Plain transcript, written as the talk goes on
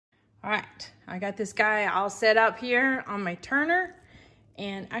All right, I got this guy all set up here on my turner.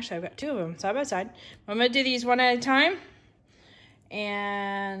 And actually, I've got two of them side by side. I'm gonna do these one at a time.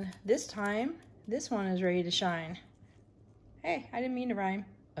 And this time, this one is ready to shine. Hey, I didn't mean to rhyme.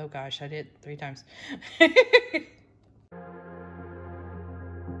 Oh gosh, I did 3 times.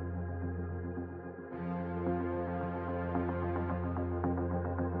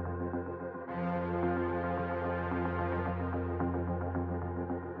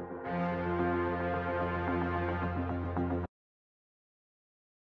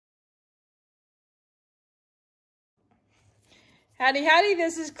 Howdy, howdy,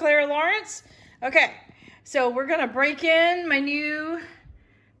 this is Clara Lawrence. Okay, so we're gonna break in my new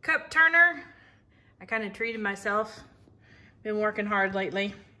cup turner. I kind of treated myself. Been working hard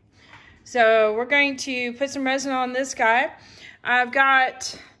lately. So we're going to put some resin on this guy. I've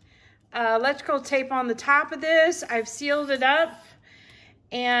got electrical tape on the top of this. I've sealed it up.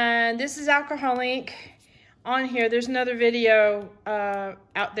 And this is alcohol ink on here. There's another video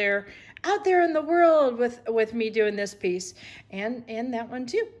out there in the world with me doing this piece and that one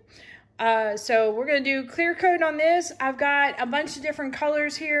too. So we're gonna do clear coat on this. I've got a bunch of different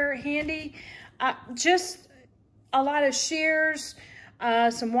colors here handy. Just a lot of sheers,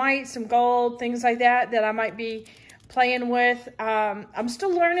 some white, some gold, things like that I might be playing with. I'm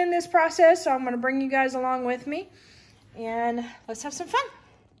still learning this process, so I'm gonna bring you guys along with me and let's have some fun.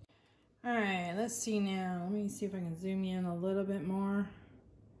 All right, let's see now. Let me see if I can zoom in a little bit more.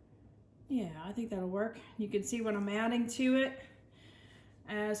 Yeah, I think that'll work. You can see what I'm adding to it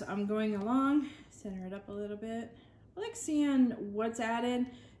as I'm going along. Center it up a little bit. I like seeing what's added,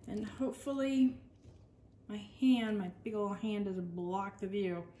 and hopefully my big old hand doesn't block the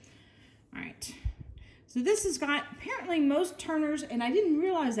view. All right, so this has got, apparently most turners, and I didn't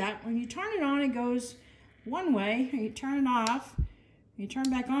realize that, when you turn it on, it goes one way, and you turn it off, you turn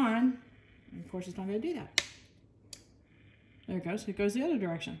back on, and of course it's not gonna do that. There it goes the other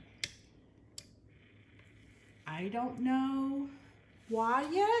direction. I don't know why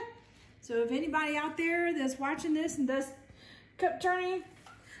yet. So if anybody out there that's watching this and does cup turning,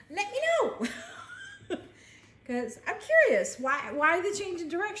 let me know. Because I'm curious, why the change in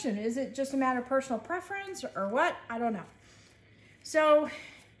direction? Is it just a matter of personal preference or what? I don't know. So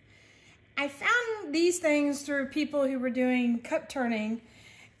I found these things through people who were doing cup turning,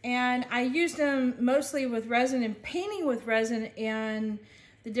 and I used them mostly with resin and painting with resin and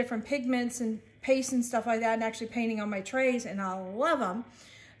the different pigments and paste and stuff like that, and actually painting on my trays, and I love them.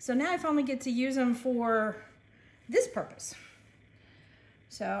 So now I finally get to use them for this purpose.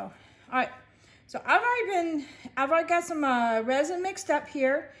 So, all right. So I've already got some resin mixed up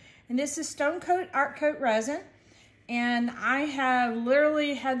here, and this is Stone Coat Art Coat resin, and I have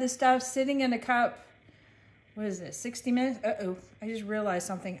literally had this stuff sitting in a cup. What is this? 60 minutes? Uh-oh! I just realized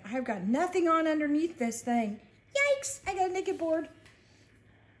something. I've got nothing on underneath this thing. Yikes! I got a naked board.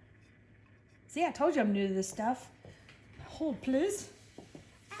 See, I told you I'm new to this stuff. Hold, please.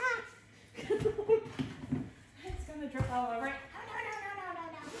 Ah! It's gonna drip all over it. No.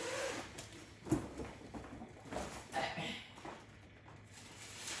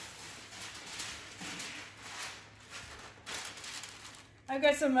 I've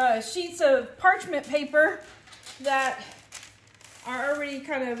got some sheets of parchment paper that are already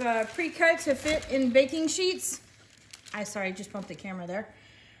kind of pre-cut to fit in baking sheets. Sorry, I just bumped the camera there.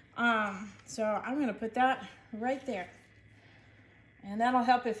 So I'm gonna put that right there, and that'll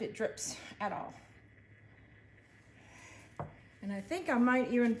help if it drips at all. And I think I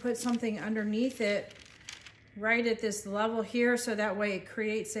might even put something underneath it right at this level here, so that way it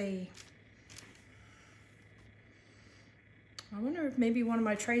creates I wonder if maybe one of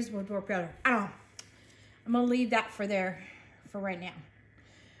my trays would work better. I don't know. I'm gonna leave that for right now.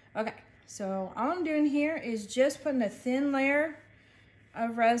 Okay, so all I'm doing here is just putting a thin layer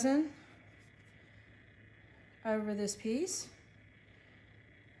of resin over this piece.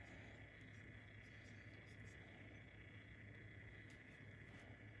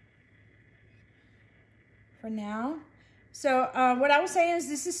 For now. So what I was saying is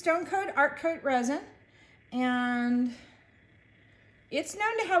this is Stone Coat Art Coat resin, and it's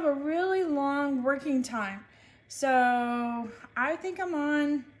known to have a really long working time. So I think I'm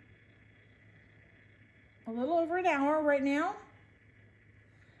on a little over an hour right now.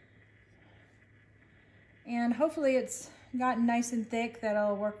 And hopefully it's gotten nice and thick that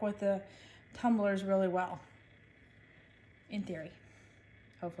it'll work with the tumblers really well. In theory,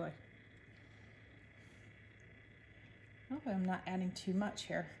 hopefully. Hopefully I'm not adding too much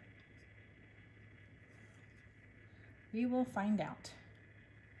here. We will find out.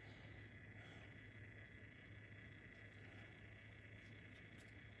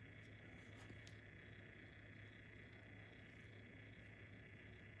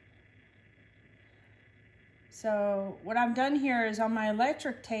 So what I've done here is on my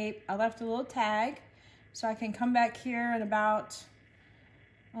electric tape, I left a little tag so I can come back here in about,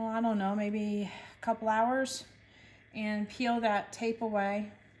 oh, I don't know, maybe a couple hours and peel that tape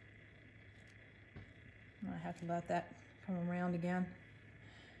away. I have to let that come around again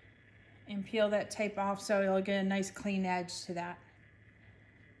and peel that tape off so it'll get a nice clean edge to that.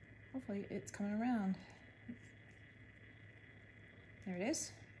 Hopefully it's coming around. There it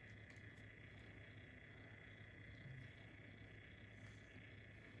is.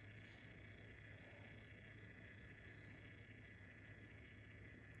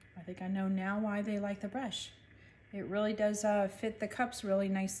 I think I know now why they like the brush. It really does fit the cups really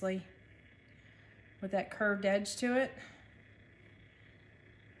nicely with that curved edge to it.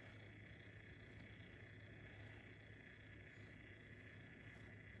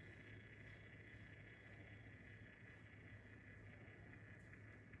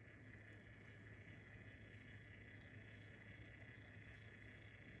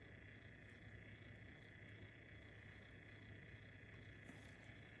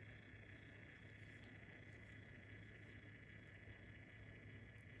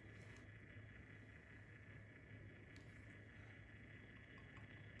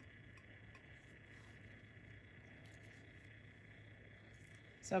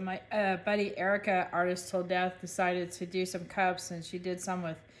 So my buddy Erica, Artist Till Death, decided to do some cups, and she did some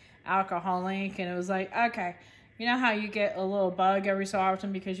with alcohol ink, and it was like, okay, you know how you get a little bug every so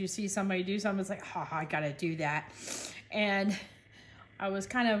often because you see somebody do something, it's like, oh, I gotta do that. And I was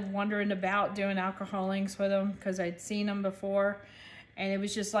kind of wondering about doing alcohol inks with them because I'd seen them before, and it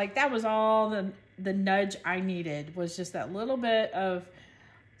was just like, that was all the nudge I needed, was just that little bit of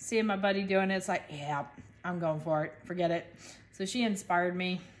seeing my buddy doing it. It's like, yeah, I'm going for it, forget it. So she inspired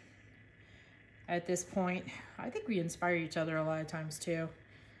me at this point. I think we inspire each other a lot of times too.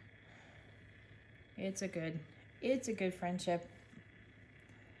 It's a good friendship.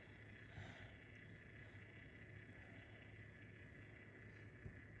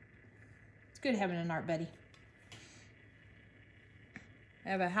 It's good having an art buddy. I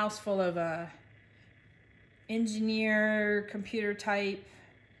have a house full of engineer, computer type.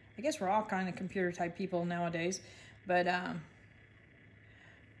 I guess we're all kind of computer type people nowadays, but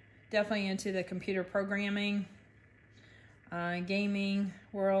definitely into the computer programming, gaming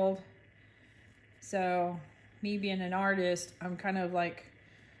world. So me being an artist, I'm kind of like,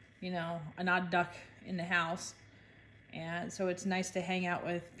 you know, an odd duck in the house. And so it's nice to hang out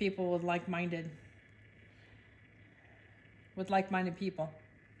with people with like-minded people.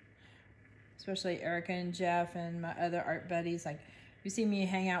 Especially Erica and Jeff and my other art buddies. Like, you see me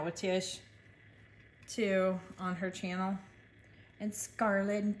hang out with Tish too on her channel. And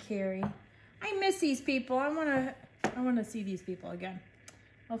Scarlett and Carrie. I miss these people. I wanna see these people again.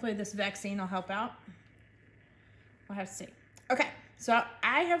 Hopefully this vaccine will help out. We'll have to see. Okay, so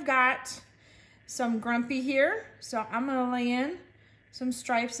I have got some Grumpy here. So I'm gonna lay in some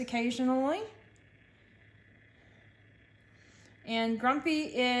stripes occasionally. And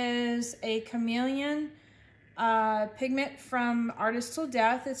Grumpy is a chameleon pigment from Artist Till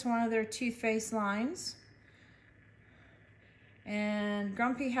Death. It's one of their toothpaste lines. And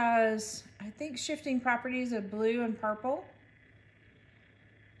Grumpy has, I think, shifting properties of blue and purple.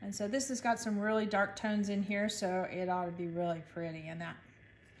 And so this has got some really dark tones in here, so it ought to be really pretty in that.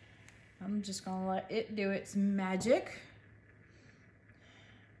 I'm just gonna let it do its magic.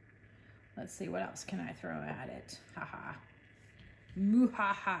 Let's see, what else can I throw at it? Haha.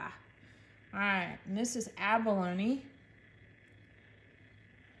 Moo-ha-ha. All right, and this is abalone.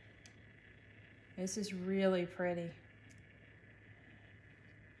 This is really pretty.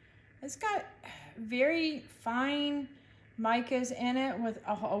 It's got very fine micas in it with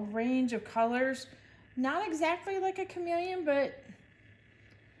a range of colors. Not exactly like a chameleon, but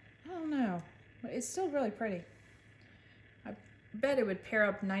I don't know. But it's still really pretty. I bet it would pair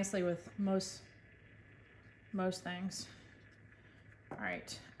up nicely with most things. All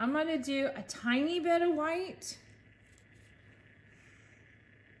right, I'm gonna do a tiny bit of white.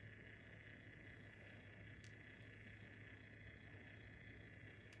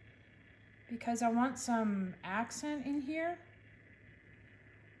 Because I want some accent in here.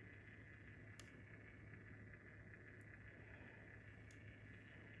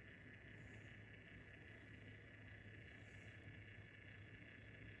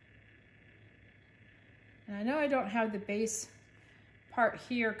 And I know I don't have the base part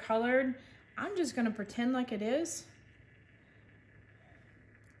here colored. I'm just gonna pretend like it is.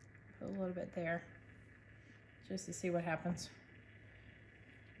 Put a little bit there, just to see what happens.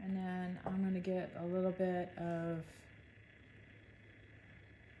 And then I'm gonna get a little bit of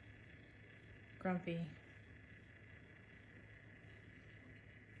Grumpy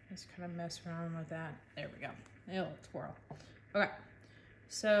Just kind of mess around with that. There we go. It'll twirl. Okay.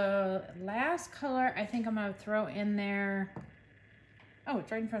 So last color, I think I'm gonna throw in there. Oh,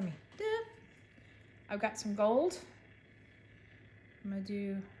 it's right in front of me. I've got some gold. I'm gonna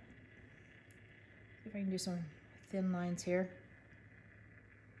see if I can do some thin lines here.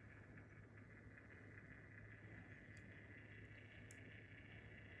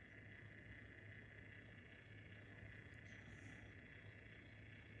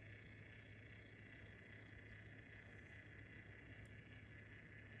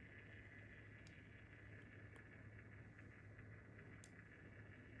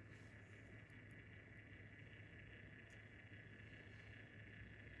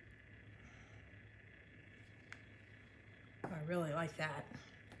 I really like that.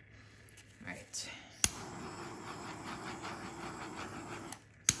 All right.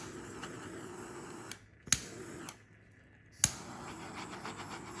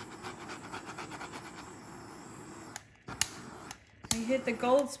 You hit the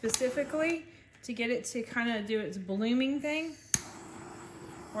gold specifically to get it to kind of do its blooming thing,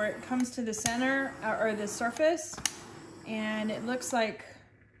 where it comes to the center or the surface, and it looks like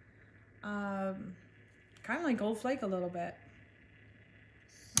kind of like gold flake a little bit.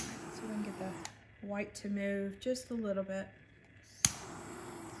 All right, let's see if we can get the white to move just a little bit.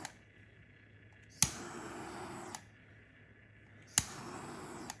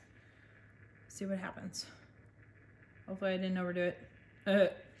 See what happens. Hopefully I didn't overdo it.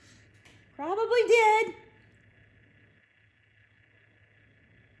 Probably did.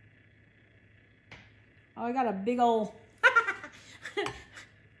 Oh, I got a big old...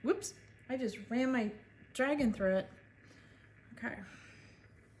 Whoops. I just ran my dragon through it. Okay.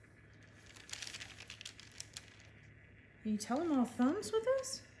 Can you tell them all thumbs with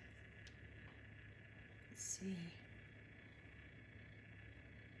this? Let's see.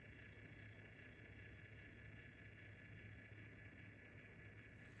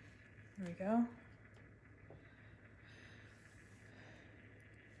 There we go.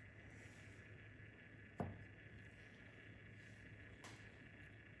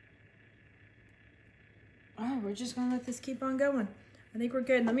 Oh, we're just gonna let this keep on going. I think we're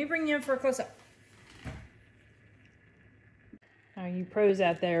good. Let me bring you in for a close-up. Now you pros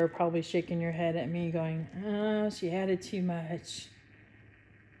out there are probably shaking your head at me going, oh, she added too much.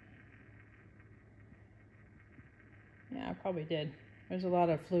 Yeah, I probably did. There's a lot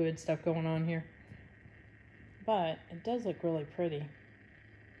of fluid stuff going on here. But it does look really pretty.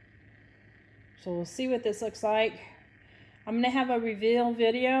 So we'll see what this looks like. I'm going to have a reveal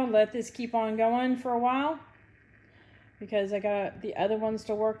video. Let this keep on going for a while, because I got the other ones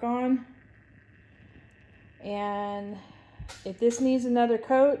to work on. And if this needs another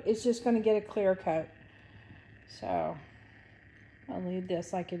coat, it's just going to get a clear coat. So I'll leave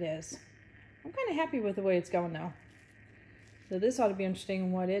this like it is. I'm kind of happy with the way it's going now. So this ought to be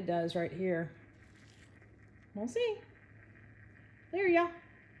interesting what it does right here. We'll see. There you go.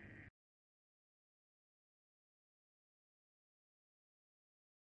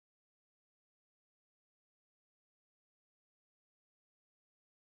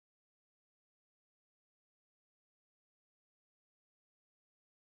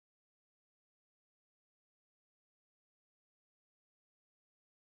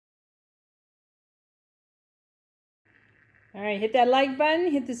 All right, hit that like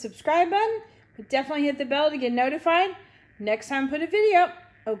button, hit the subscribe button, but definitely hit the bell to get notified next time I put a video up.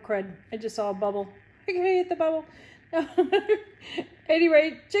 Oh, crud, I just saw a bubble. I can hit the bubble.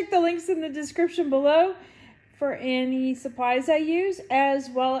 Anyway, check the links in the description below for any supplies I use, as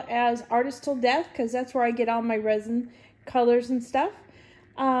well as Artist Till Death, because that's where I get all my resin colors and stuff.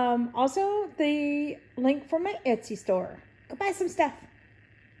 Also, the link for my Etsy store. Go buy some stuff.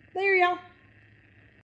 There y'all.